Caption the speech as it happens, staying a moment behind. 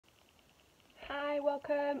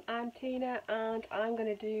welcome. I'm Tina and I'm going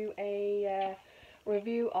to do a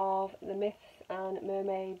review of the Myths and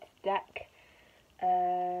Mermaids deck.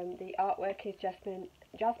 The artwork is Jasmine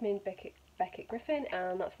Beckett Griffin,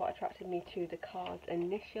 and that's what attracted me to the cards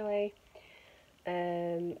initially.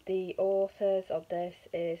 The authors of this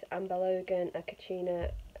is Logan and Kachina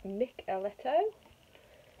Mickeletto.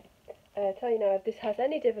 Tell you now, if this has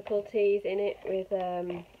any difficulties in it with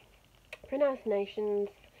pronunciations,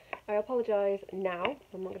 I apologise now.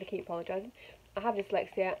 I'm not going to keep apologising. I have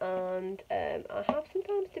dyslexia and I have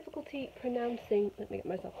sometimes difficulty pronouncing, let me get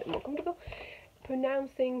myself a bit more comfortable,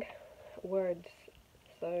 pronouncing words.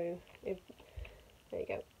 So, there you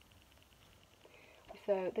go.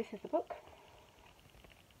 So this is the book.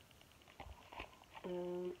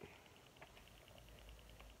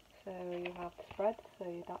 So you have the spread, so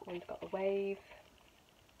that one's got the wave,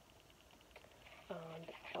 and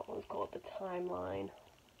that one's called the timeline.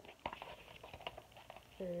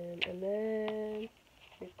 And then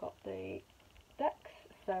we've got the decks.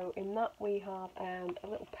 So in that we have a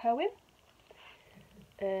little poem,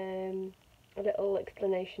 a little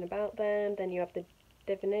explanation about them, then you have the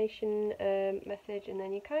divination message, and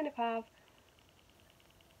then you kind of have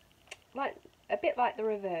like a bit like the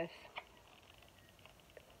reverse.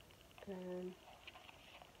 So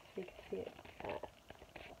you can see it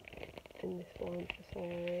in this one, so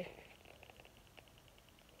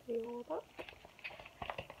see all that.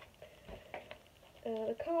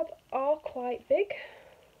 The cards are quite big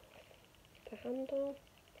to handle,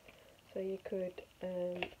 so you could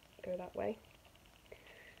go that way.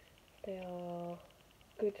 They are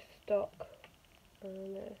good stock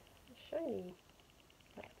and shiny.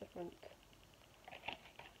 That's the front.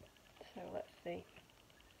 So let's see.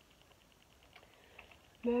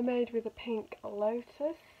 Mermaid with a pink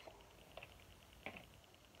lotus.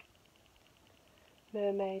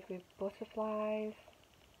 Mermaid with butterflies.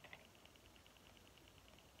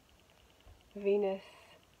 Venus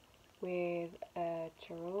with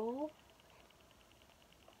Charul.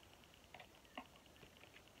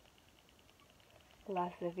 La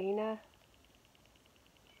Savina.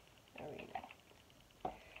 Arena.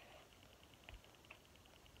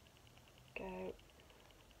 Go.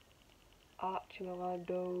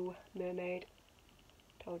 Archimilado Mermaid.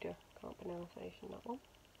 Told you, can't pronunciation that one.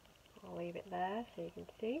 I'll leave it there so you can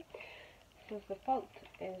see. So the font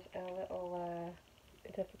is a little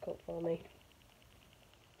difficult for me.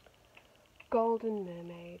 Golden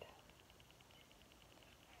Mermaid.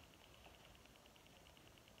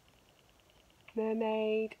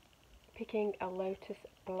 Mermaid picking a lotus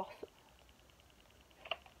blossom.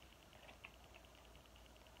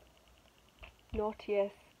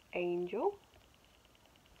 Naughtiest Angel.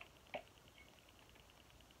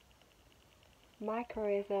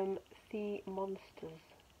 Microism Sea Monsters.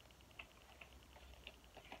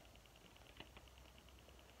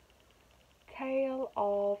 Tale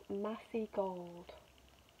of Massy Gold.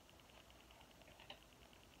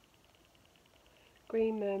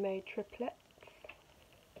 Green Mermaid Triplets.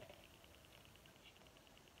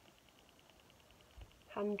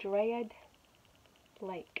 Hamadryad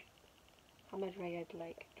Lake. Hamadryad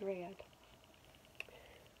Lake. Dryad.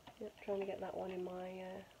 Yep, trying to get that one in my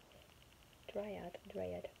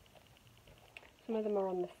Dryad. Some of them are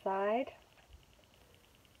on the side.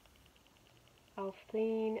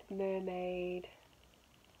 Alphine Mermaid.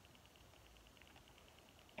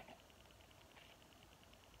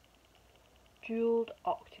 Jeweled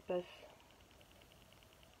Octopus.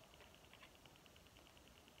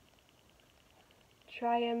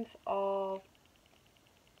 Triumph of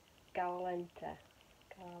Galenta.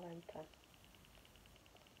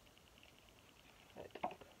 Right.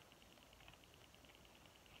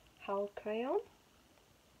 Halcyon?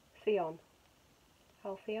 Theon.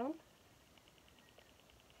 Halcyon?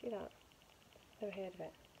 See that? Never heard of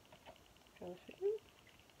it.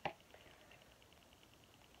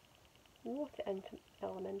 Water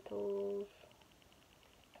elementals.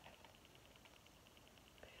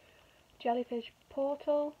 Jellyfish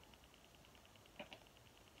Portal.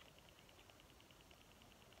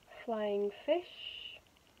 Flying Fish.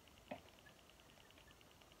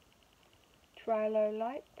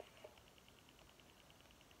 Trilobites.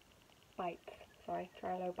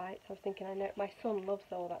 Trilobites. I was thinking, I know my son loves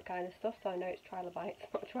all that kind of stuff, so I know it's trilobites,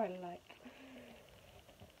 not trilolites.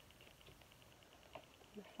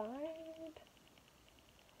 On the side.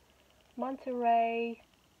 Manta Ray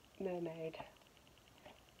Mermaid.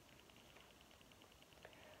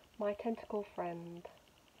 My Tentacle Friend.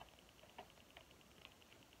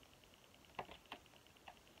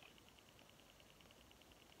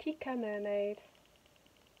 Chica Mermaid.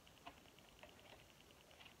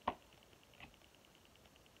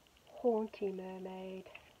 Haunty Mermaid,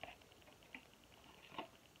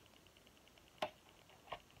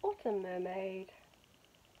 Autumn Mermaid,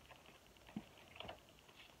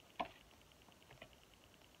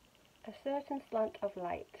 A Certain Slant of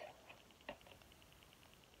Light,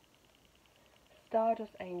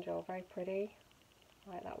 Stardust Angel, very pretty,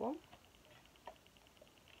 I like that one.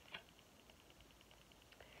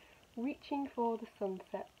 Reaching for the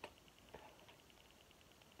Sunset,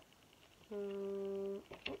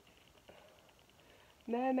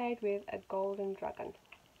 Mermaid with a Golden Dragon,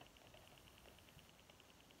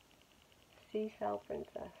 Seashell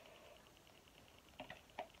Princess,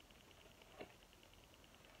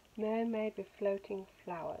 Mermaid with Floating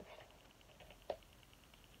Flowers,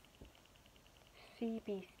 Sea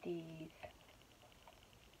Beasties,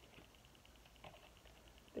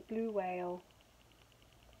 the Blue Whale,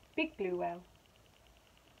 Big Blue Whale,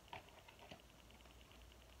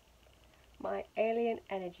 My Alien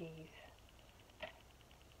Energies,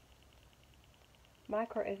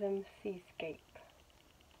 Microism Seascape,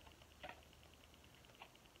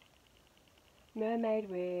 Mermaid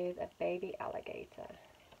with a Baby Alligator,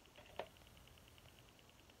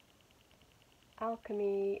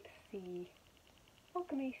 Alchemy Seas,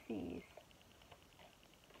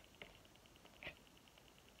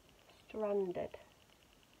 Stranded,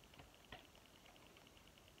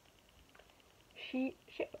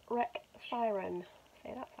 Shipwreck Siren,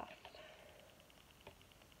 say that fast,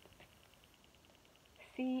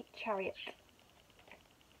 Sea Chariot,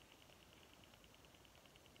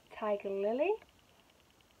 Tiger Lily,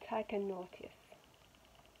 Tiger Nautilus,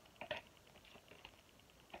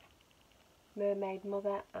 Mermaid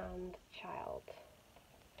Mother and Child,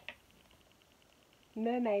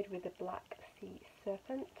 Mermaid with a Black Sea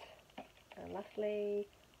Serpent, and lastly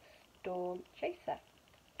Storm Chaser.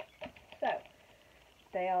 So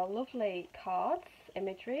they are lovely cards,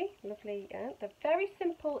 imagery, lovely. They're very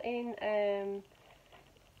simple in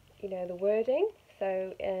you know, the wording.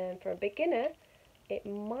 So for a beginner, it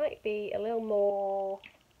might be a little more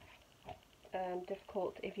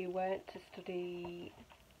difficult if you weren't to study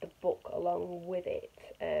the book along with it.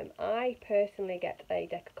 I personally get a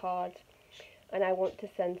deck of cards and I want to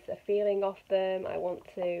sense a feeling of them. I want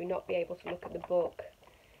to not be able to look at the book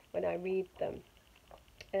when I read them.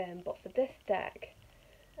 But for this deck,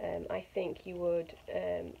 I think you would,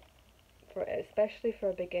 especially for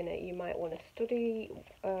a beginner, you might want to study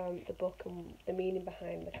the book and the meaning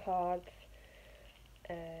behind the cards.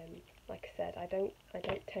 Like I said, I don't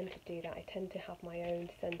tend to do that. I tend to have my own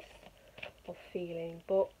sense of feeling.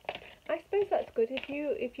 But I suppose that's good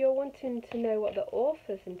if you're wanting to know what the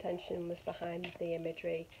author's intention was behind the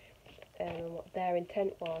imagery and what their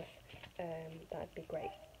intent was. That'd be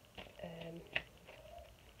great.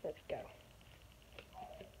 Let's go.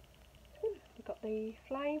 We've got the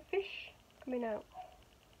flying fish coming out.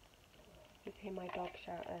 You can hear my dog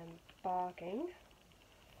shout barking.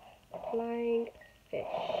 The flying fish.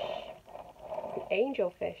 It's an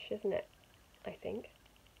angel fish, isn't it? I think.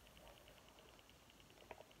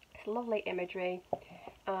 It's lovely imagery,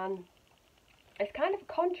 and it's kind of a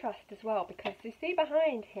contrast as well, because you see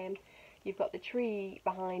behind him you've got the tree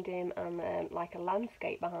behind him and like a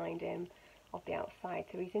landscape behind him of the outside.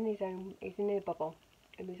 So he's in a bubble,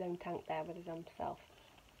 in his own tank there with his own self.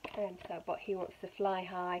 But he wants to fly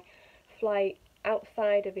high, fly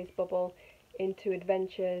outside of his bubble into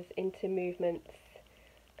adventures, into movements,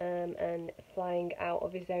 and flying out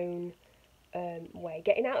of his own way.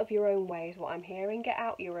 Getting out of your own way is what I'm hearing. Get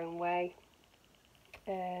out your own way.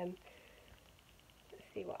 Let's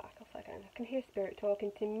see what else I can hear Spirit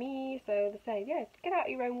talking to me. So they say, yeah, get out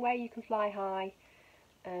your own way. You can fly high.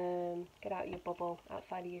 Get out your bubble,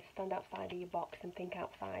 stand outside of your box and think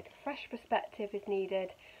outside. Fresh perspective is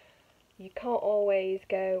needed. You can't always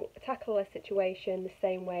tackle a situation the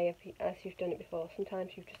same way as you've done it before.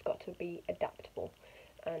 Sometimes you've just got to be adaptable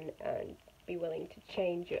and be willing to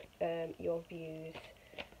change your views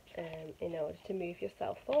in order to move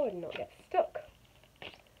yourself forward and not get stuck.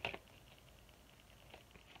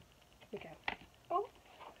 Here we go. Oh,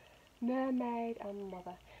 Mermaid and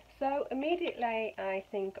Mother. So immediately I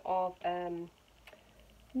think of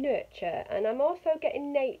nurture, and I'm also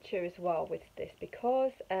getting nature as well with this,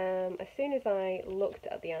 because as soon as I looked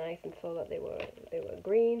at the eyes and saw that they were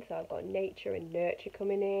green, so I've got nature and nurture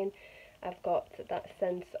coming in. I've got that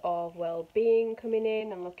sense of well-being coming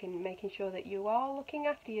in and making sure that you are looking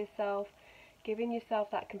after yourself, giving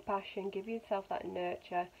yourself that compassion, giving yourself that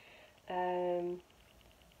nurture.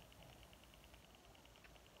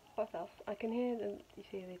 What else? I can hear them, you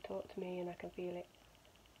see, they talk to me and I can feel it.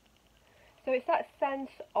 So it's that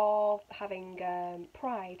sense of having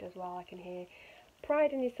pride as well, I can hear.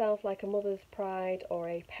 pride in yourself, like a mother's pride or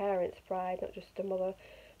a parent's pride, not just a mother,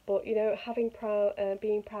 but you know,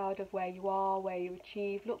 being proud of where you are, where you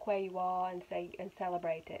achieve, look where you are, and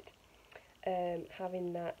celebrate it.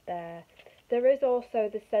 Having that there. There is also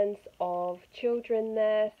the sense of children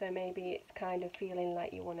there, so maybe it's kind of feeling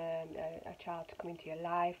like you want a child to come into your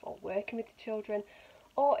life, or working with the children,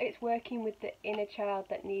 or it's working with the inner child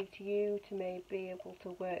that needs you to maybe be able to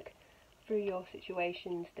work through your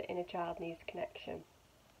situations. The inner child needs connection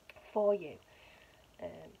for you. So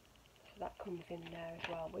that comes in there as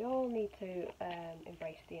well. We all need to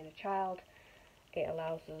embrace the inner child. It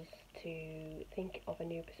allows us to think of a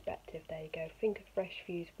new perspective. There you go. Think of fresh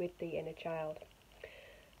views with the inner child.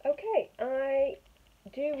 Okay, I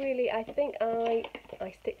think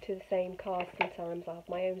I stick to the same cards sometimes. I have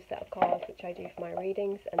my own set of cards which I do for my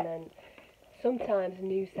readings, and then sometimes a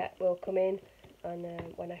new set will come in, and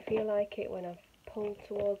when I feel like it, when I've pulled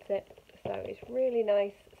towards it. So it's really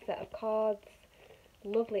nice set of cards,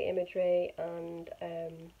 lovely imagery, and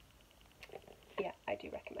yeah, I do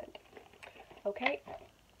recommend. Okay,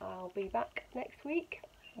 I'll be back next week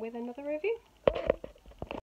with another review.